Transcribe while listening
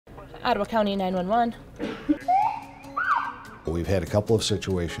Ottawa County 911. We've had a couple of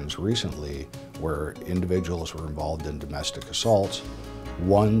situations recently where individuals were involved in domestic assaults.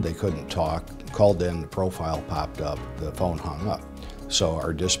 One, they couldn't talk, called in, the profile popped up, the phone hung up. So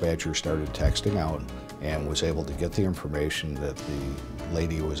our dispatcher started texting out and was able to get the information that the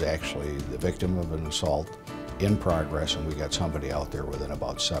lady was actually the victim of an assault in progress, and we got somebody out there within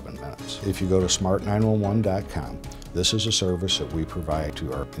about 7 minutes. If you go to smart911.com, this is a service that we provide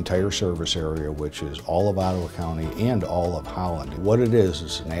to our entire service area, which is all of Ottawa County and all of Holland. What it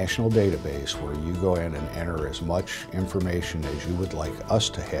is a national database where you go in and enter as much information as you would like us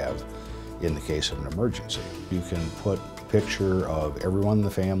to have in the case of an emergency. You can put a picture of everyone in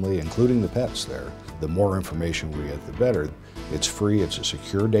the family, including the pets there. The more information we get, the better. It's free, it's a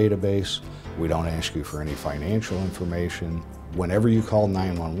secure database. We don't ask you for any financial information. Whenever you call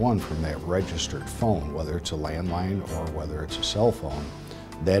 911 from that registered phone, whether it's a landline or whether it's a cell phone,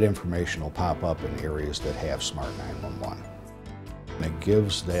 that information will pop up in areas that have Smart 911. And it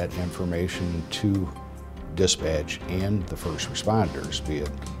gives that information to dispatch and the first responders, be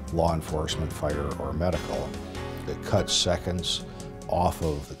it law enforcement, fire, or medical. It cuts seconds off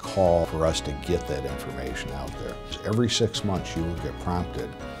of the call for us to get that information out there. Every 6 months you will get prompted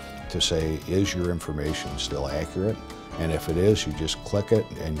to say, is your information still accurate? And if it is, you just click it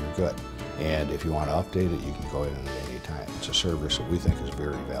and you're good. And if you want to update it, you can go in at any time. It's a service that we think is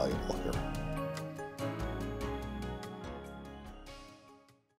very valuable here.